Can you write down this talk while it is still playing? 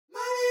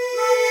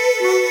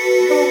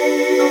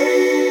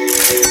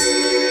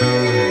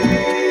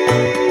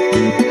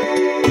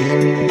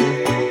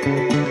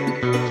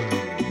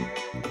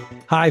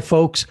Hi,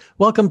 folks.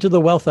 Welcome to the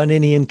Wealth on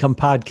Any Income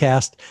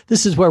podcast.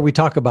 This is where we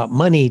talk about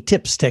money,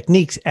 tips,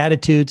 techniques,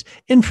 attitudes,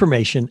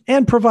 information,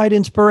 and provide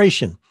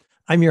inspiration.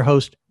 I'm your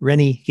host,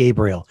 Rennie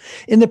Gabriel.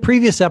 In the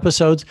previous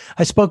episodes,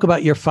 I spoke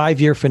about your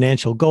 5-year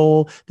financial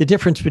goal, the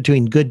difference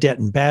between good debt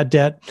and bad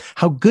debt,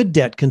 how good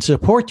debt can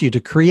support you to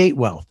create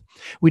wealth.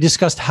 We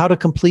discussed how to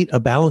complete a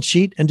balance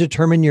sheet and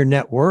determine your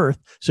net worth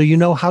so you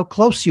know how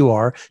close you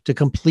are to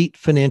complete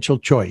financial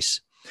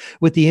choice.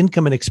 With the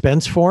income and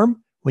expense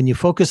form, when you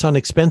focus on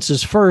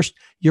expenses first,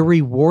 you're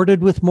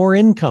rewarded with more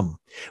income.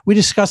 We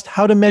discussed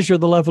how to measure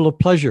the level of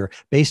pleasure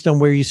based on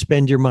where you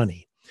spend your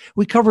money.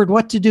 We covered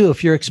what to do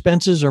if your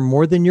expenses are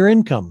more than your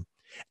income.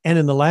 And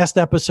in the last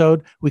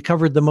episode, we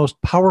covered the most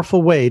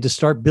powerful way to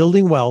start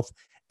building wealth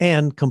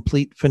and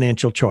complete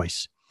financial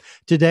choice.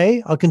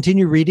 Today, I'll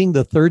continue reading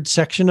the third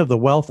section of the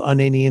Wealth on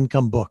Any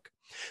Income book.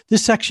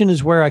 This section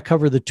is where I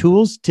cover the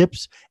tools,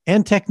 tips,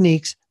 and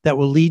techniques that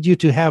will lead you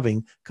to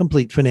having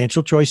complete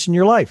financial choice in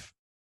your life.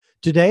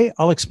 Today,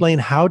 I'll explain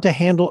how to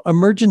handle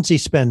emergency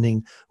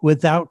spending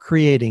without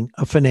creating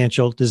a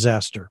financial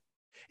disaster.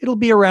 It'll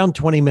be around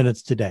 20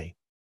 minutes today.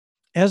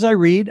 As I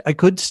read, I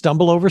could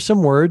stumble over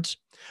some words.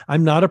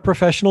 I'm not a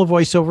professional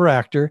voiceover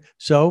actor,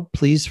 so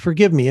please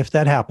forgive me if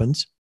that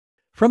happens.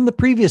 From the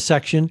previous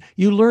section,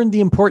 you learned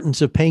the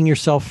importance of paying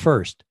yourself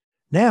first.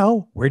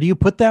 Now, where do you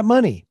put that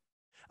money?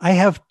 I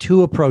have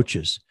two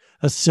approaches: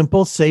 a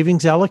simple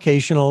savings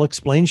allocation I'll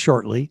explain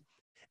shortly,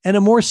 and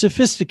a more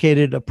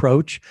sophisticated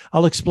approach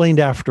I'll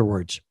explain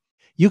afterwards.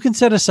 You can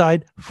set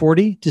aside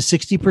 40 to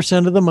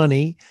 60% of the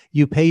money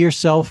you pay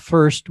yourself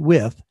first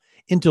with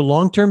into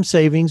long-term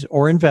savings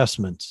or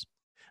investments.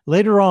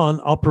 Later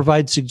on, I'll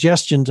provide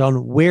suggestions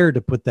on where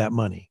to put that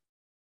money.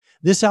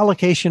 This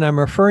allocation I'm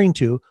referring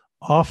to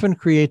often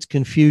creates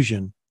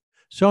confusion,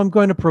 so I'm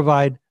going to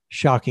provide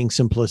shocking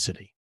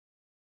simplicity.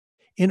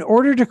 In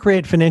order to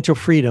create financial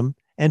freedom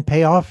and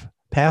pay off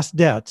past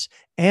debts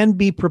and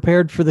be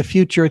prepared for the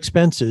future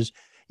expenses,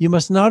 you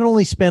must not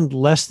only spend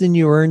less than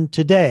you earn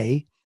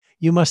today,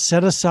 you must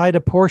set aside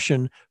a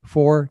portion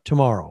for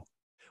tomorrow.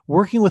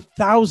 Working with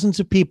thousands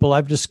of people,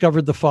 I've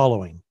discovered the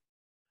following.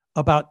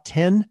 About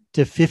 10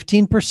 to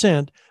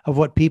 15% of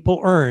what people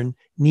earn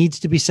needs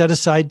to be set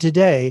aside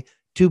today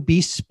to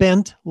be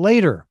spent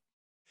later.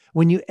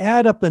 When you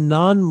add up the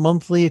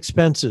non-monthly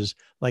expenses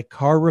like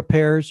car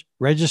repairs,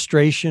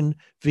 registration,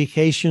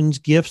 vacations,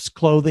 gifts,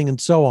 clothing, and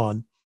so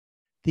on,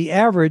 the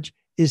average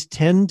is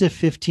 10 to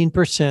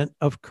 15%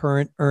 of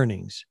current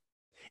earnings.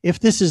 If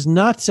this is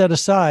not set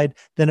aside,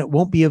 then it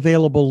won't be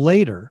available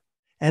later,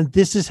 and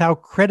this is how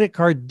credit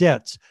card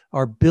debts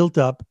are built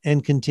up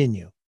and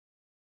continue.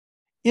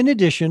 In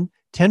addition,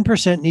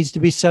 10% needs to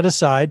be set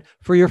aside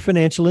for your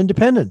financial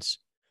independence.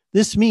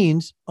 This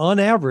means, on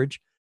average,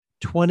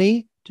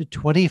 20 to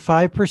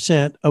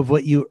 25% of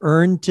what you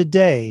earn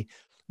today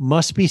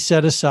must be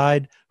set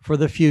aside for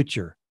the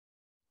future.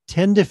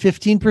 10 to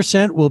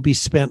 15% will be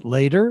spent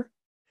later,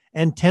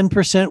 and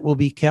 10% will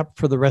be kept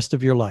for the rest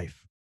of your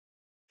life.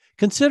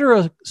 Consider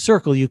a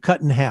circle you cut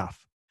in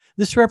half.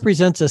 This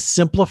represents a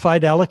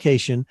simplified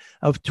allocation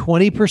of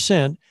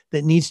 20%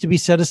 that needs to be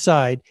set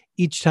aside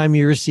each time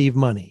you receive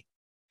money.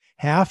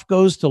 Half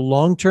goes to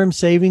long-term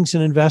savings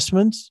and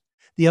investments.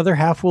 The other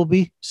half will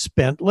be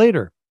spent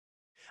later.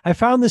 I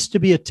found this to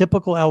be a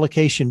typical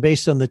allocation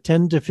based on the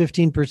 10 to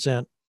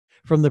 15%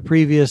 from the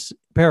previous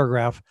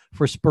paragraph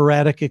for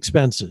sporadic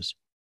expenses.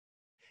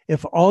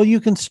 If all you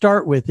can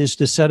start with is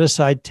to set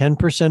aside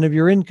 10% of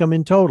your income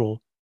in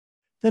total,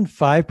 then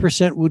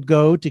 5% would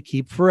go to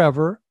keep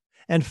forever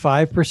and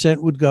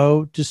 5% would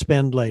go to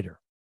spend later.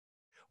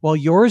 While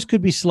yours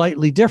could be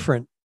slightly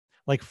different,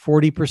 like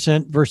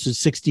 40% versus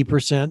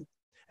 60%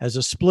 as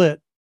a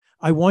split,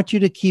 I want you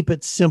to keep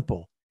it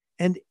simple,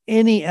 and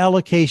any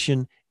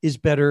allocation is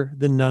better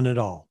than none at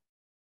all.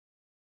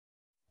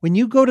 When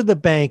you go to the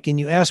bank and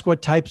you ask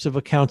what types of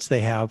accounts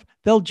they have,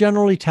 they'll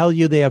generally tell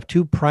you they have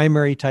two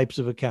primary types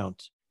of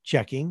accounts: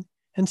 checking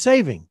and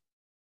saving.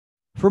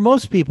 For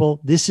most people,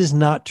 this is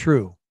not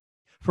true.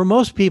 For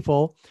most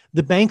people,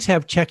 the banks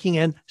have checking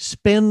and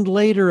spend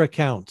later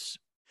accounts.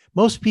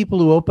 Most people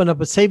who open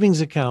up a savings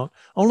account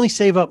only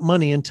save up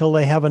money until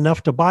they have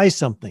enough to buy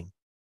something.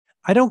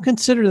 I don't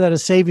consider that a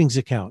savings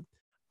account.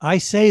 I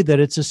say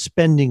that it's a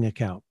spending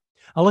account.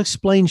 I'll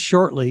explain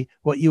shortly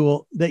that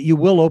you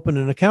will open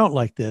an account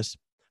like this,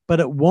 but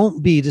it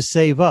won't be to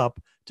save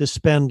up to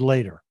spend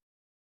later.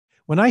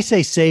 When I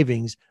say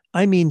savings,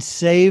 I mean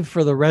save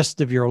for the rest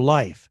of your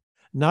life,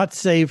 not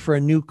save for a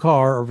new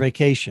car or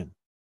vacation.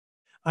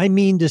 I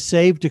mean to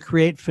save to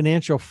create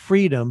financial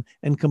freedom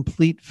and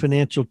complete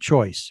financial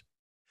choice.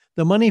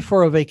 The money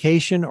for a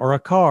vacation or a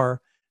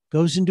car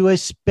goes into a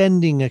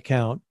spending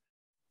account,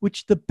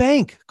 which the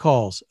bank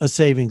calls a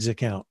savings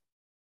account.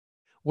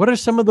 What are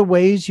some of the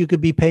ways you could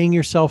be paying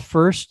yourself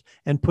first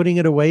and putting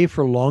it away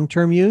for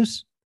long-term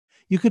use?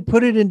 You could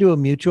put it into a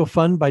mutual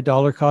fund by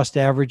dollar cost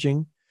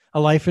averaging, a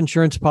life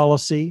insurance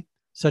policy,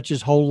 such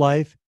as whole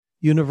life,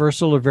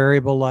 universal or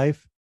variable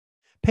life,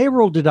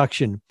 payroll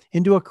deduction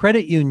into a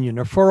credit union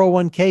or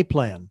 401k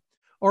plan,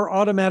 or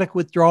automatic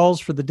withdrawals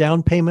for the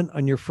down payment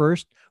on your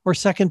first or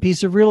second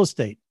piece of real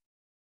estate.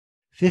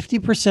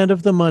 50%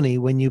 of the money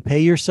when you pay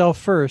yourself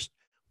first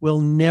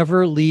will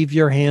never leave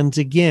your hands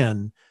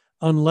again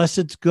unless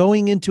it's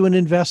going into an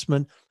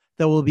investment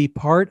that will be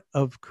part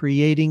of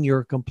creating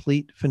your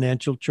complete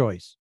financial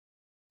choice.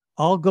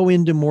 I'll go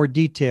into more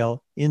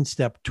detail in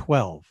step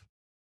 12.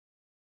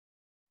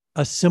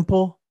 A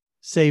simple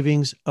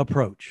savings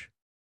approach.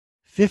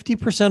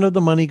 50% of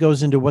the money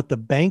goes into what the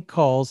bank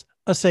calls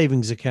a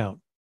savings account.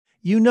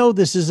 You know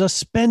this is a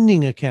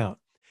spending account.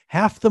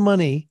 Half the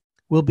money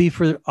will be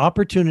for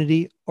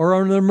opportunity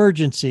or an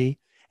emergency,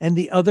 and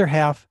the other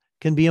half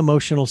can be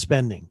emotional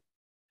spending.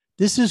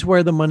 This is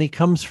where the money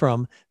comes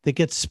from that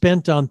gets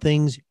spent on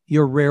things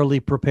you're rarely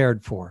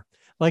prepared for,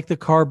 like the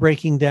car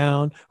breaking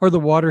down, or the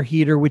water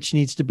heater which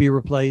needs to be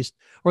replaced,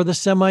 or the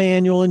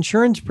semi-annual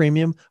insurance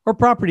premium or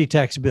property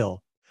tax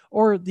bill,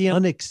 or the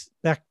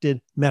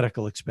unexpected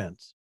medical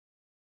expense.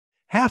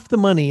 Half the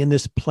money in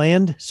this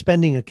planned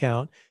spending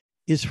account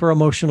is for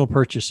emotional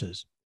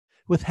purchases.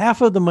 With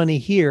half of the money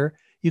here,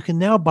 you can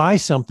now buy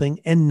something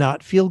and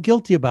not feel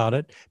guilty about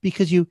it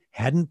because you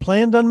hadn't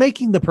planned on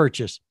making the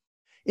purchase.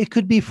 It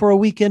could be for a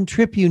weekend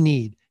trip you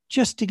need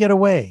just to get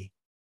away.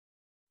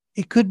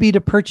 It could be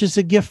to purchase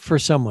a gift for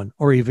someone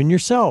or even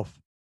yourself.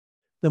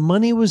 The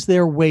money was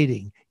there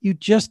waiting. You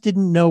just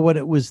didn't know what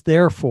it was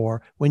there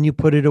for when you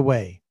put it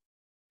away.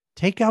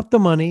 Take out the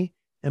money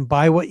and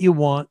buy what you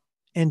want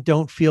and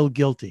don't feel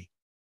guilty.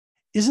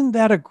 Isn't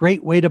that a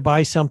great way to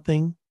buy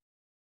something?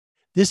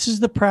 This is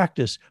the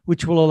practice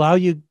which will allow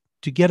you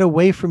to get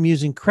away from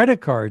using credit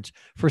cards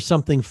for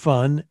something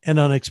fun and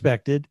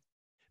unexpected,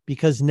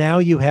 because now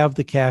you have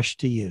the cash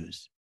to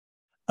use.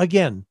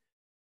 Again,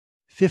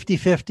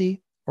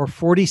 50-50 or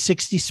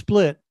 40-60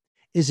 split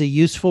is a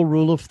useful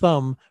rule of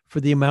thumb for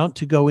the amount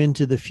to go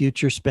into the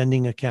future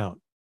spending account.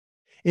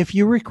 If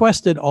you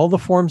requested all the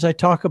forms I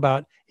talk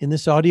about in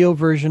this audio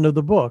version of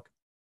the book,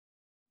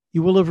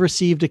 you will have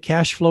received a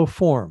cash flow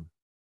form.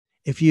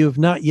 If you have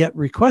not yet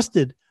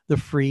requested the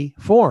free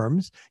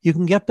forms, you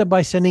can get them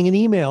by sending an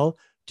email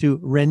to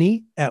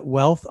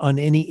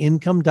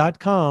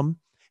rennie@wealthonanyincome.com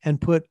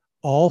and put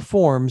all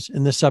forms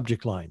in the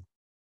subject line.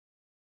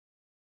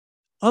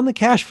 On the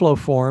cash flow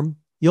form,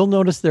 you'll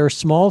notice there are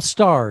small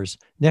stars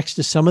next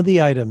to some of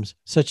the items,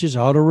 such as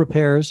auto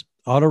repairs,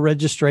 auto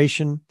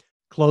registration,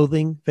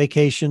 clothing,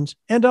 vacations,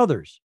 and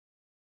others.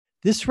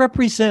 This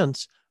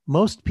represents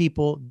most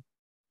people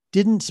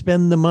didn't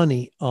spend the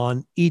money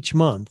on each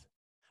month,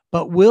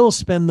 but will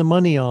spend the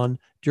money on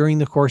during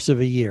the course of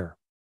a year.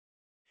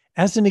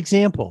 As an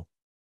example,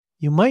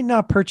 you might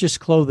not purchase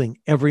clothing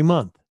every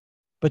month,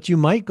 but you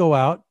might go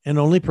out and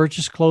only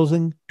purchase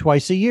clothing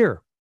twice a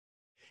year.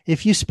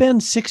 If you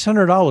spend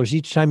 $600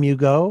 each time you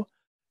go,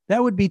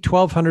 that would be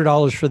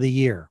 $1,200 for the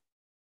year.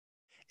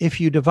 If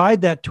you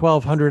divide that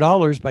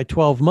 $1,200 by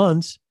 12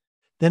 months,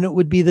 then it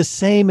would be the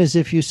same as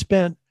if you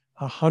spent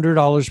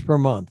 $100 per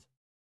month.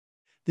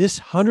 This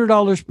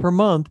 $100 per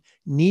month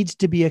needs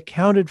to be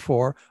accounted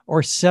for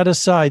or set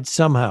aside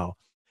somehow.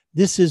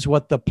 This is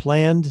what the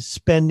planned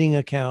spending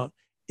account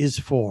is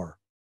for.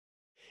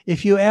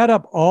 If you add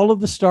up all of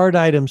the starred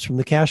items from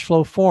the cash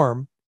flow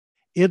form,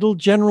 it'll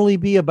generally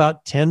be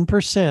about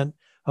 10%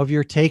 of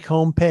your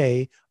take-home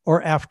pay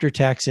or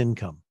after-tax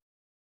income.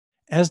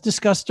 As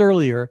discussed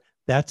earlier,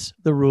 that's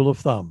the rule of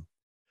thumb.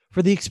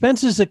 For the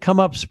expenses that come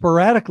up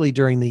sporadically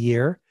during the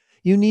year,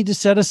 you need to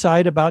set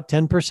aside about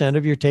 10%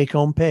 of your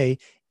take-home pay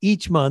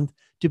each month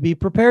to be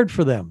prepared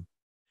for them.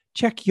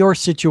 Check your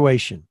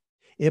situation.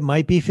 It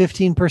might be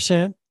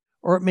 15%,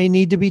 or it may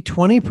need to be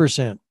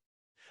 20%.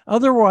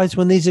 Otherwise,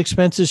 when these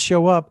expenses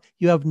show up,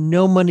 you have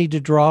no money to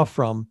draw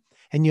from,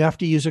 and you have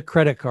to use a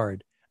credit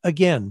card.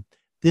 Again,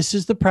 this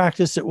is the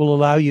practice that will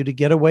allow you to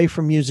get away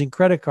from using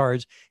credit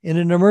cards in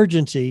an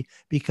emergency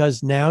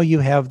because now you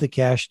have the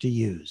cash to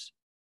use.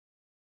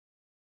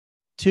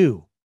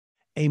 2,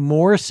 a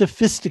more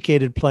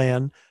sophisticated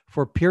plan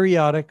for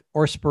periodic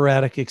or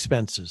sporadic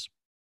expenses.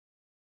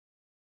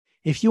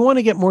 If you want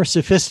to get more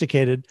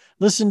sophisticated,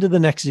 listen to the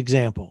next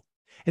example.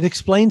 It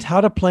explains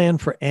how to plan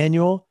for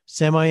annual,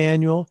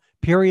 semi-annual,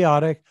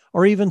 periodic,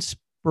 or even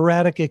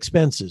sporadic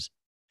expenses.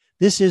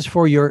 This is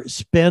for your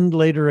spend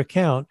later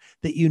account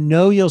that you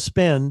know you'll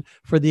spend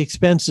for the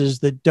expenses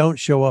that don't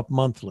show up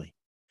monthly.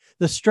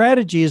 The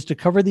strategy is to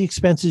cover the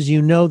expenses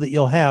you know that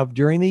you'll have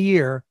during the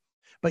year,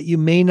 but you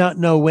may not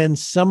know when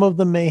some of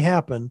them may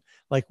happen,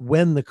 like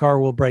when the car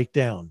will break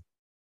down.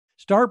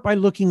 Start by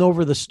looking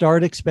over the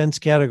starred expense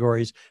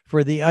categories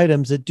for the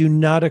items that do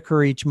not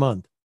occur each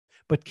month,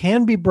 but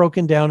can be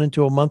broken down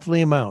into a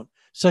monthly amount,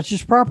 such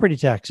as property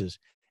taxes,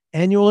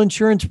 annual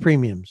insurance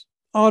premiums,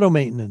 auto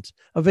maintenance,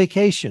 a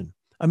vacation,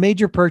 a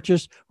major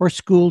purchase, or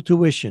school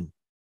tuition.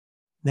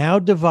 Now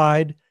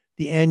divide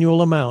the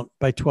annual amount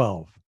by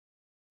 12.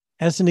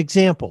 As an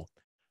example,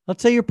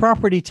 let's say your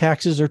property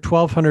taxes are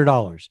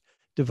 $1,200.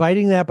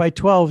 Dividing that by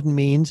 12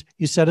 means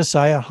you set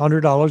aside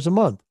 $100 a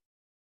month.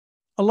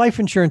 A life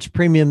insurance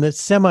premium that's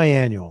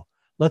semi-annual,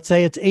 let's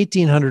say it's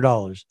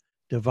 $1,800.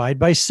 Divide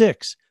by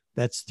 6,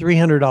 that's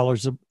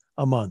 $300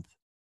 a month.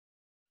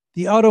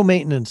 The auto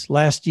maintenance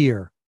last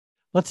year.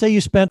 Let's say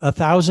you spent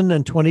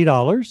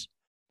 $1,020.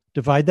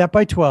 Divide that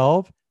by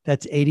 12.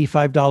 That's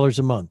 $85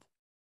 a month.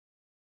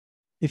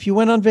 If you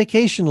went on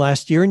vacation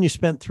last year and you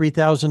spent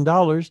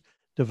 $3,000,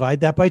 divide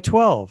that by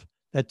 12.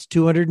 That's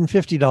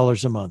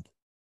 $250 a month.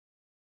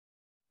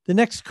 The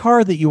next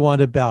car that you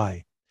want to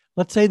buy,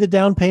 let's say the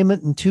down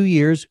payment in 2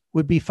 years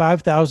would be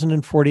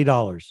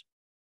 $5,040.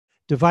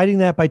 Dividing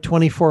that by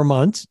 24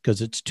 months,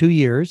 because it's 2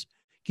 years,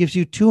 gives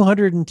you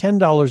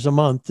 $210 a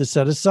month to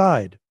set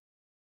aside.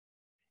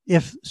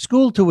 If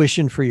school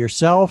tuition for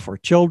yourself or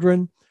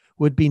children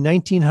would be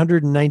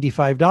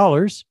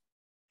 $1,995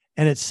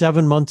 and it's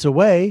 7 months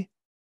away,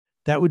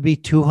 that would be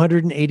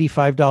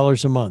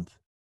 $285 a month.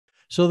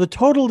 So the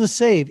total to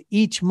save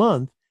each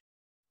month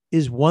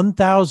is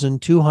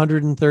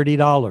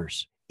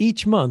 $1,230.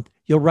 Each month,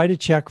 you'll write a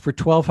check for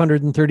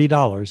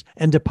 $1,230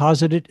 and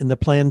deposit it in the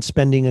planned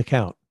spending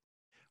account.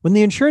 When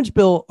the insurance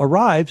bill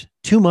arrives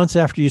 2 months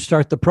after you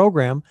start the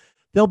program,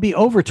 there'll be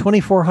over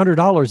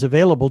 $2,400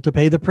 available to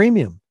pay the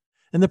premium.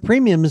 And the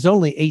premium is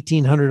only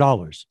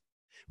 $1,800.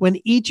 When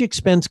each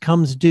expense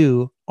comes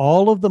due,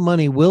 all of the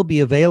money will be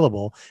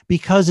available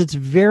because it's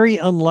very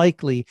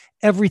unlikely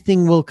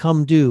everything will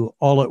come due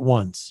all at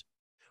once.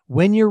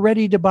 When you're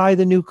ready to buy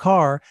the new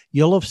car,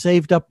 you'll have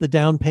saved up the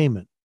down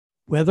payment.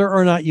 Whether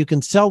or not you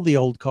can sell the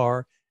old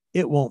car,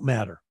 it won't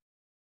matter.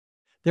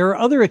 There are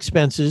other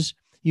expenses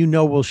you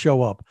know will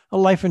show up. A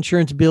life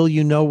insurance bill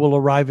you know will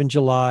arrive in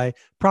July,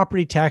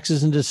 property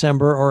taxes in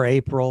December or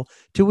April,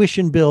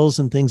 tuition bills,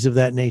 and things of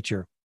that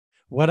nature.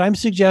 What I'm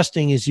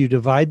suggesting is you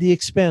divide the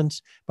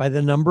expense by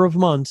the number of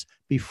months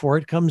before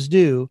it comes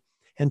due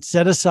and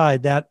set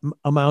aside that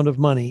amount of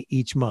money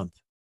each month.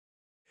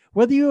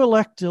 Whether you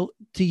elect to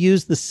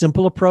use the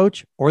simple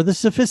approach or the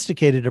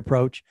sophisticated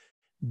approach,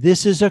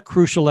 this is a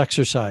crucial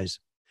exercise.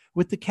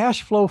 With the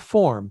cash flow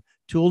form,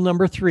 tool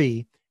number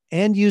 3,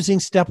 and using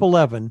step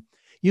 11,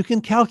 you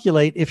can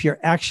calculate if you're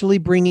actually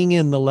bringing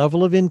in the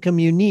level of income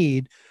you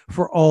need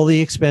for all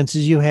the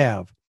expenses you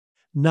have,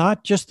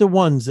 not just the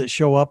ones that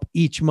show up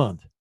each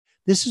month.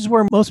 This is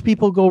where most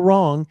people go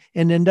wrong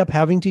and end up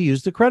having to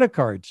use the credit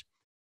cards.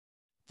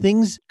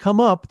 Things come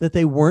up that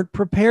they weren't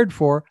prepared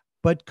for,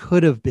 but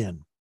could have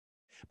been.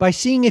 By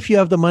seeing if you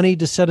have the money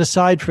to set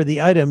aside for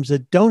the items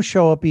that don't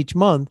show up each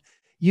month,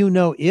 you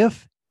know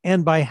if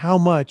and by how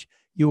much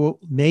you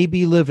may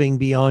be living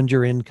beyond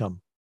your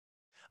income.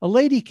 A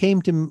lady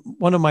came to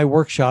one of my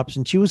workshops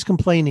and she was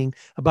complaining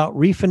about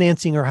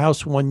refinancing her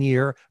house 1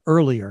 year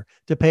earlier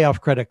to pay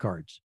off credit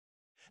cards.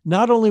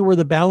 Not only were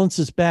the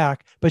balances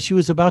back, but she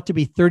was about to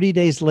be 30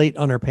 days late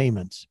on her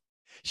payments.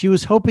 She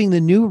was hoping the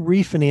new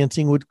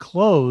refinancing would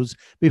close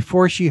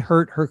before she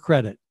hurt her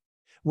credit.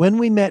 When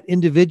we met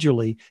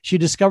individually, she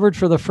discovered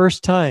for the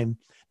first time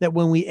that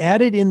when we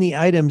added in the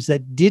items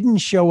that didn't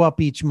show up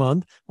each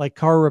month, like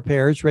car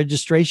repairs,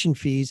 registration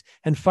fees,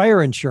 and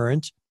fire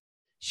insurance,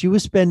 she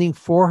was spending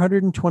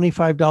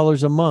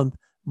 $425 a month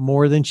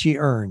more than she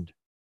earned.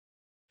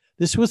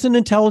 This was an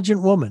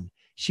intelligent woman.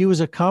 She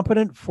was a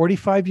competent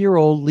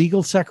 45-year-old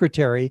legal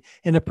secretary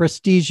in a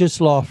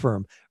prestigious law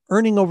firm,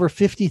 earning over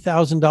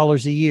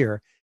 $50,000 a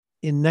year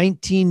in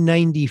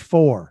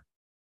 1994.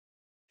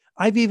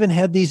 I've even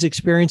had these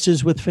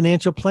experiences with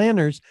financial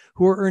planners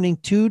who are earning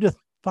 $200,000 to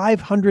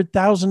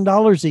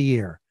 $500,000 a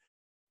year.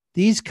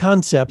 These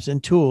concepts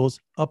and tools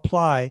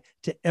apply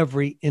to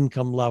every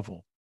income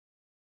level.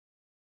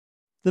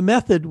 The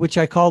method, which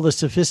I call the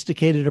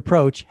sophisticated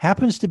approach,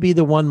 happens to be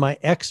the one my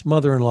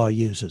ex-mother-in-law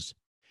uses.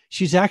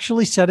 She's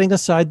actually setting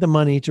aside the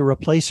money to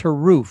replace her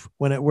roof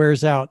when it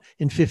wears out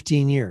in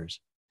 15 years.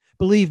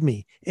 Believe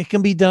me, it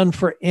can be done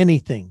for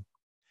anything.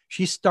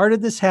 She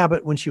started this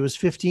habit when she was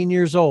 15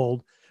 years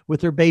old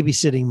with her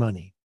babysitting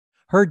money.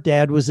 Her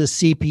dad was a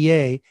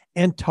CPA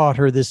and taught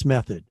her this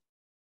method.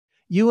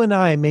 You and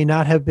I may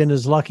not have been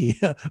as lucky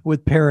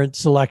with parent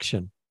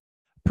selection.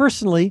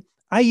 Personally,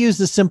 I use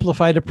the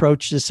simplified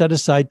approach to set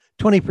aside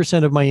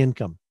 20% of my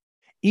income.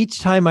 Each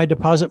time I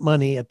deposit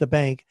money at the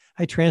bank,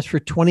 I transfer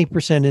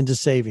 20% into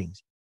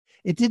savings.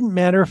 It didn't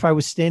matter if I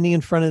was standing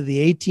in front of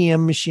the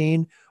ATM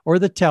machine or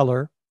the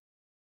teller.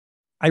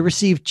 I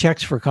received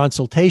checks for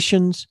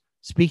consultations,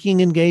 speaking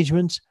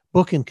engagements,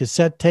 book and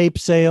cassette tape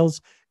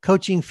sales,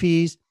 coaching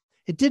fees.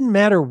 It didn't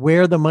matter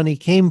where the money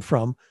came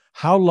from,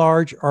 how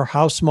large or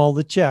how small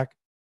the check,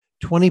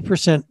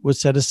 20% was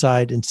set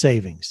aside in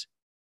savings.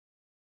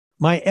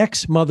 My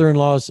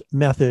ex-mother-in-law's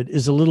method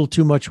is a little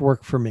too much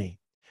work for me,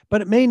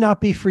 but it may not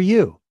be for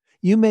you.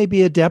 You may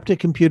be adept at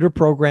computer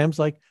programs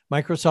like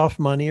Microsoft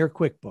Money or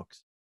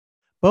QuickBooks.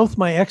 Both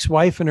my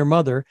ex-wife and her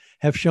mother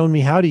have shown me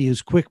how to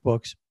use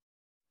QuickBooks,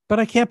 but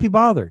I can't be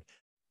bothered.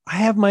 I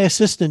have my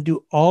assistant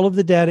do all of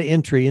the data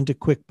entry into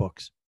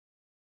QuickBooks.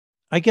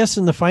 I guess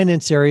in the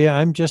finance area,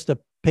 I'm just a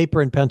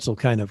paper and pencil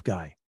kind of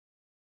guy.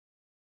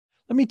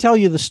 Let me tell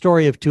you the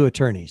story of two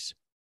attorneys.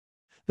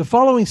 The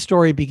following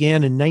story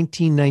began in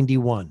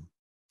 1991.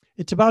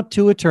 It's about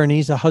two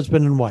attorneys, a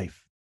husband and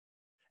wife.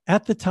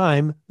 At the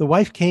time, the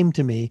wife came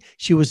to me.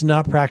 She was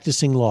not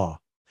practicing law.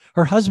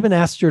 Her husband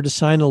asked her to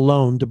sign a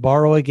loan to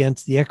borrow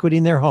against the equity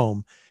in their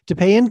home to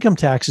pay income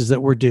taxes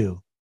that were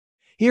due.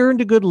 He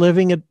earned a good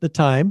living at the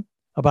time,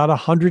 about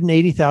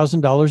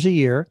 $180,000 a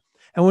year,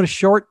 and was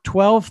short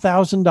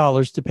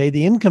 $12,000 to pay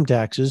the income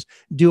taxes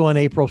due on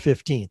April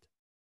 15th.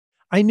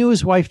 I knew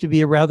his wife to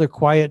be a rather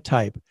quiet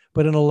type,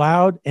 but in a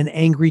loud and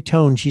angry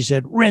tone, she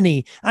said,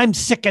 "Rennie, I'm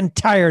sick and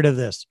tired of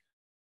this."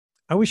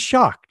 I was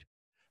shocked.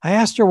 I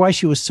asked her why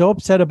she was so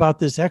upset about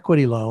this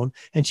equity loan,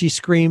 and she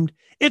screamed,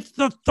 "It's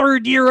the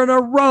third year in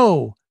a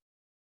row."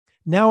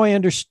 Now I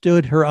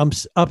understood her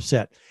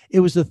upset. It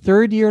was the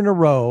third year in a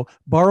row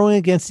borrowing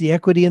against the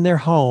equity in their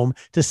home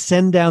to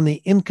send down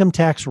the income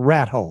tax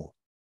rat hole.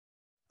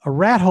 A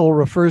rat hole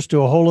refers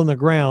to a hole in the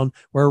ground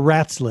where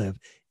rats live.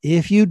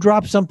 If you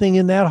drop something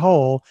in that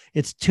hole,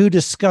 it's too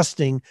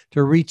disgusting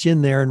to reach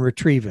in there and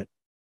retrieve it.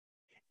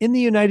 In the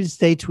United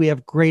States, we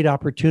have great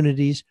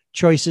opportunities,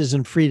 choices,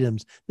 and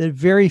freedoms that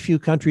very few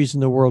countries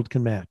in the world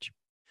can match.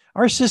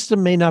 Our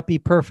system may not be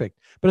perfect,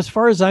 but as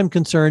far as I'm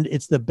concerned,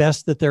 it's the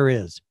best that there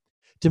is.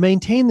 To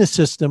maintain the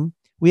system,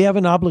 we have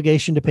an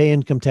obligation to pay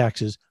income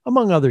taxes,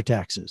 among other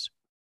taxes.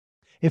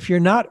 If you're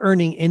not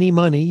earning any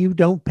money, you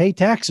don't pay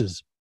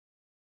taxes.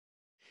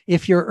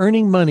 If you're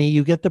earning money,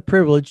 you get the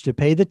privilege to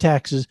pay the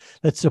taxes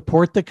that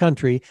support the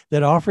country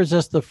that offers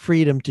us the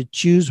freedom to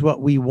choose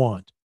what we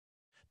want.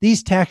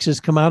 These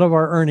taxes come out of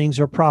our earnings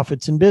or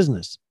profits in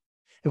business.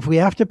 If we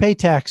have to pay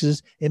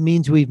taxes, it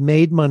means we've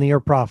made money or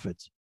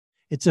profits.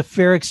 It's a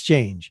fair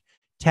exchange.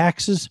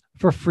 Taxes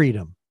for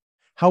freedom.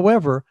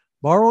 However,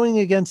 borrowing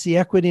against the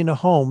equity in a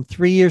home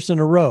 3 years in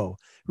a row,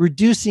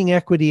 reducing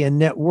equity and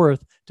net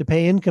worth to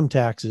pay income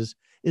taxes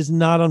is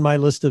not on my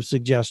list of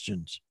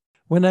suggestions.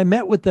 When I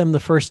met with them the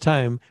first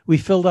time, we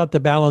filled out the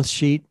balance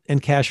sheet and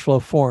cash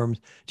flow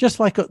forms, just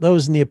like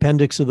those in the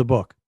appendix of the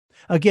book.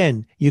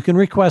 Again, you can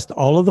request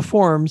all of the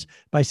forms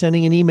by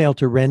sending an email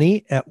to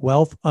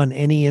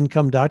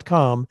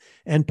Rennie@wealthonanyincome.com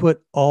and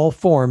put all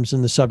forms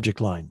in the subject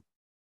line.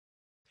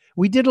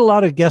 We did a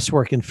lot of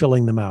guesswork in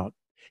filling them out.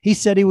 He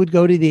said he would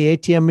go to the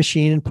ATM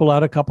machine and pull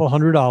out a couple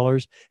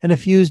 $100, and a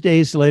few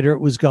days later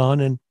it was gone,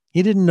 and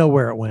he didn't know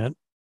where it went.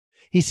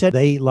 He said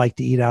they like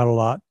to eat out a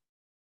lot.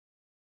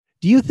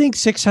 Do you think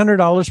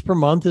 $600 per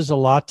month is a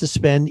lot to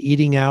spend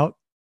eating out?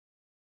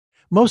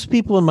 Most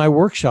people in my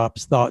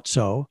workshops thought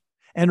so.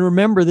 And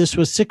remember, this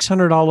was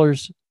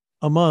 $600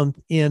 a month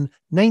in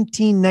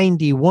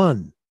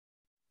 1991.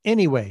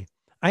 Anyway,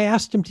 I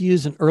asked him to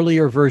use an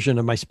earlier version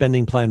of my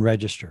spending plan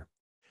register.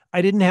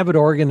 I didn't have it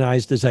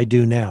organized as I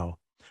do now.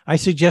 I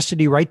suggested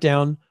he write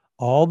down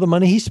all the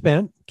money he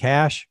spent,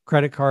 cash,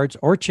 credit cards,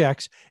 or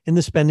checks, in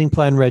the spending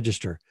plan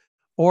register.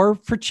 Or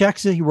for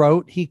checks that he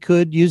wrote, he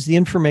could use the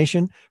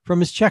information from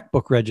his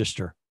checkbook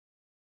register.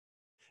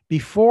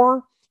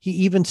 Before he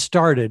even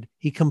started,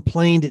 he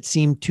complained it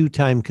seemed too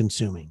time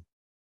consuming.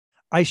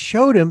 I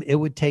showed him it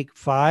would take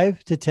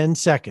 5 to 10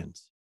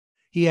 seconds.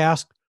 He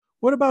asked,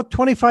 "What about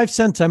 25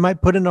 cents I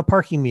might put in a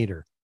parking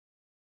meter?"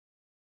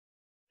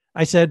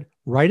 I said,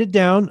 "Write it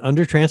down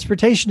under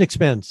transportation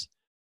expense."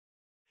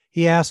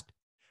 He asked,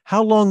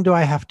 "How long do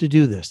I have to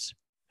do this?"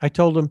 I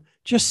told him,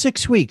 "Just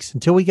 6 weeks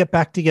until we get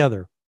back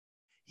together."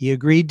 He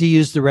agreed to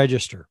use the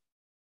register.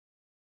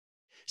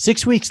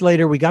 6 weeks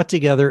later, we got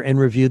together and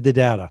reviewed the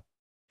data.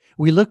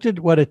 We looked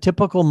at what a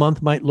typical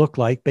month might look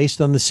like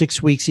based on the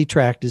 6 weeks he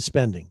tracked his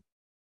spending.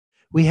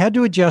 We had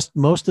to adjust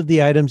most of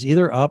the items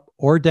either up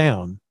or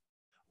down.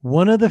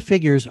 One of the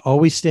figures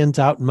always stands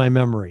out in my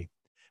memory.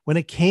 When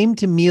it came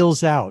to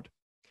meals out,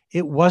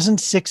 it wasn't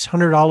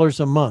 $600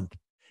 a month.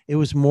 It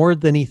was more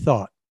than he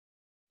thought.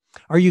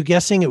 Are you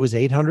guessing it was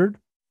 $800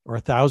 or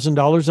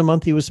 $1,000 a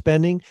month he was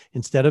spending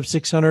instead of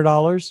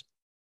 $600?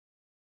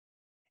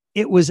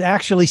 It was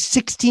actually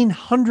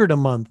 $1,600 a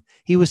month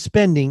he was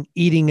spending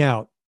eating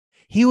out.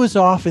 He was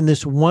off in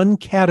this one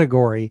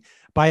category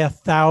by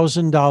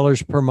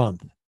 $1,000 per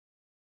month.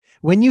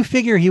 When you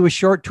figure he was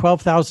short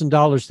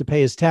 $12,000 to pay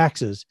his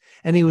taxes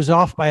and he was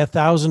off by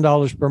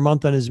 $1,000 per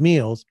month on his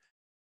meals,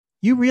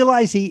 you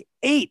realize he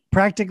ate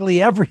practically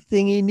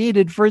everything he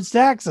needed for his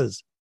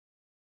taxes.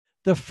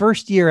 The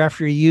first year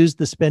after he used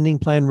the spending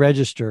plan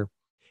register,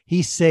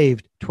 he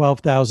saved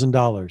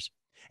 $12,000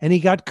 and he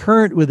got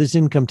current with his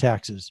income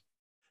taxes.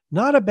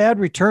 Not a bad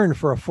return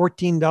for a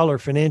 $14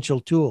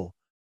 financial tool.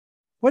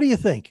 What do you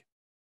think?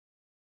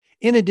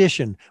 In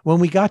addition, when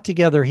we got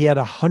together, he had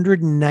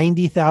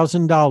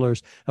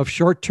 $190,000 of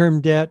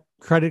short-term debt,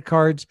 credit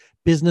cards,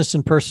 business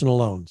and personal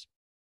loans.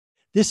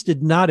 This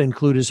did not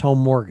include his home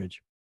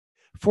mortgage.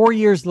 4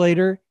 years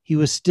later, he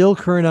was still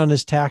current on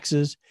his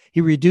taxes. He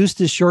reduced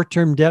his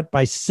short-term debt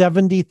by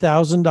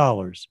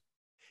 $70,000.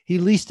 He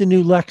leased a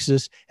new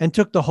Lexus and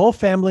took the whole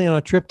family on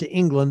a trip to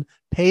England,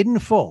 paid in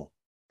full.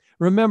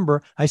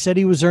 Remember, I said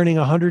he was earning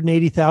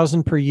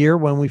 $180,000 per year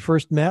when we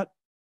first met?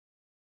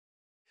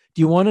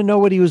 Do you want to know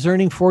what he was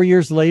earning 4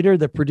 years later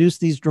that produced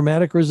these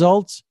dramatic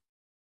results?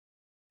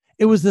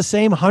 It was the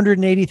same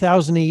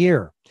 $180,000 a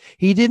year.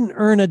 He didn't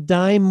earn a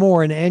dime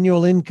more in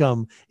annual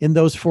income in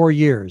those 4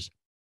 years.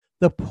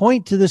 The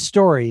point to the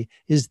story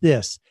is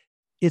this: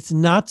 It's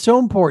not so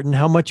important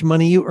how much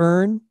money you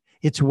earn.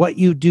 It's what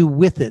you do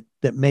with it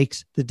that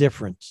makes the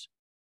difference.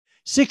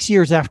 6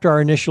 years after our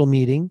initial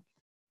meeting,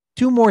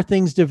 2 more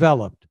things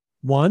developed.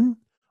 1,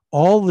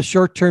 all the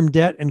short-term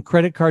debt and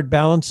credit card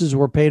balances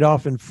were paid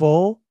off in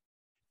full.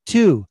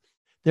 2,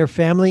 their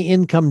family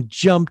income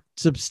jumped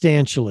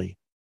substantially.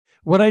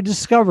 What I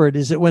discovered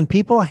is that when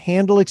people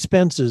handle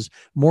expenses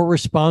more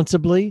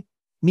responsibly,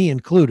 me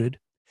included,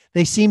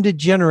 they seem to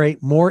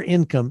generate more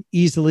income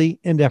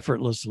easily and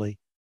effortlessly.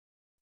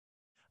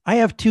 I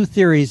have 2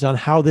 theories on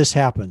how this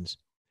happens,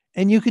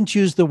 and you can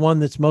choose the one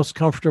that's most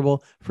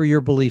comfortable for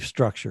your belief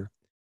structure.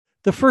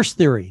 The first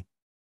theory: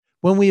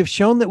 when we have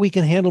shown that we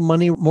can handle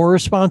money more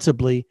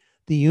responsibly,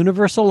 the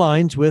universe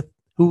aligns with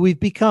who we've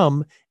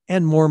become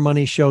and more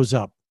money shows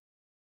up.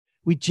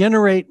 We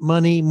generate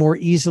money more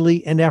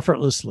easily and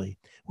effortlessly.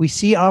 We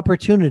see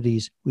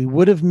opportunities we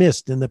would have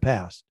missed in the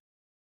past.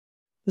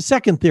 The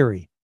second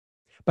theory: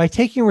 by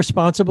taking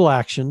responsible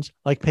actions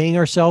like paying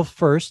ourselves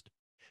first,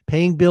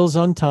 paying bills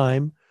on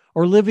time,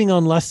 or living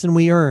on less than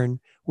we earn,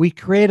 we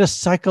create a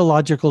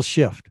psychological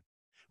shift.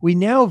 We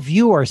now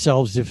view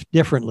ourselves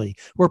differently.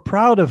 We're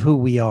proud of who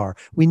we are.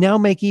 We now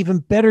make even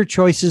better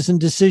choices and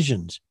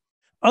decisions.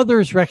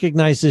 Others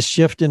recognize this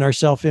shift in our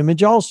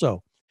self-image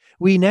also.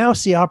 We now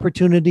see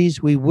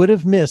opportunities we would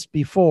have missed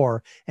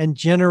before and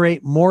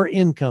generate more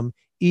income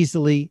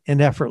easily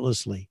and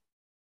effortlessly.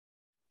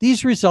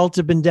 These results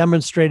have been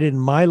demonstrated in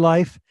my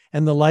life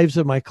and the lives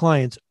of my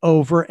clients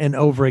over and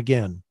over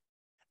again.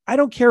 I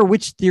don't care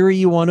which theory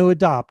you want to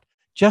adopt,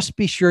 just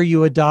be sure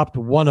you adopt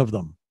one of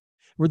them.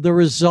 The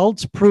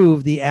results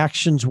prove the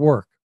actions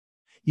work.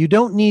 You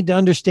don't need to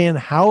understand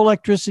how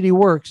electricity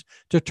works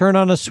to turn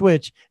on a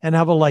switch and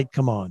have a light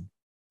come on.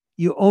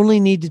 You only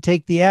need to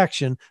take the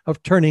action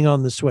of turning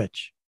on the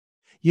switch.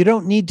 You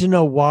don't need to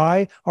know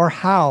why or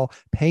how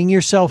paying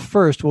yourself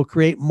first will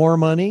create more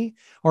money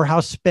or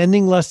how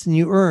spending less than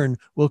you earn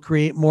will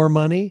create more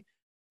money.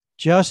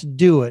 Just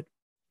do it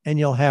and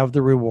you'll have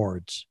the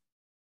rewards.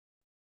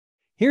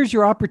 Here's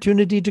your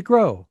opportunity to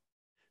grow.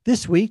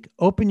 This week,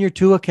 open your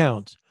 2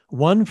 accounts,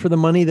 one for the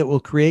money that will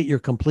create your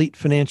complete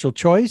financial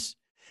choice,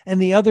 and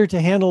the other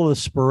to handle the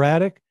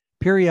sporadic,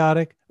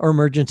 periodic, or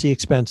emergency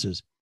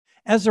expenses.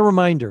 As a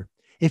reminder,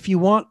 if you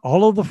want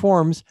all of the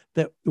forms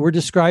that were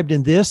described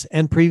in this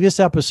and previous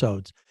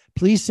episodes,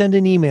 please send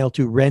an email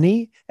to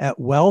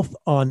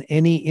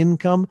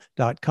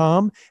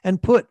rennie@wealthonanyincome.com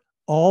and put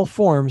all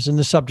forms in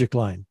the subject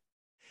line.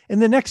 In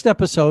the next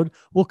episode,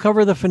 we'll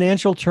cover the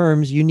financial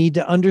terms you need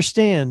to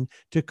understand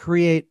to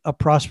create a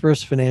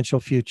prosperous financial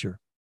future.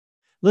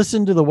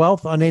 Listen to the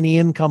Wealth on Any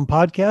Income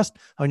podcast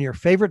on your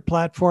favorite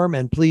platform,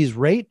 and please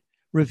rate,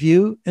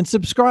 review, and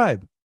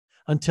subscribe.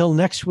 Until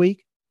next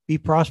week, be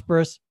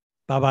prosperous.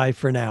 Bye-bye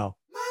for now.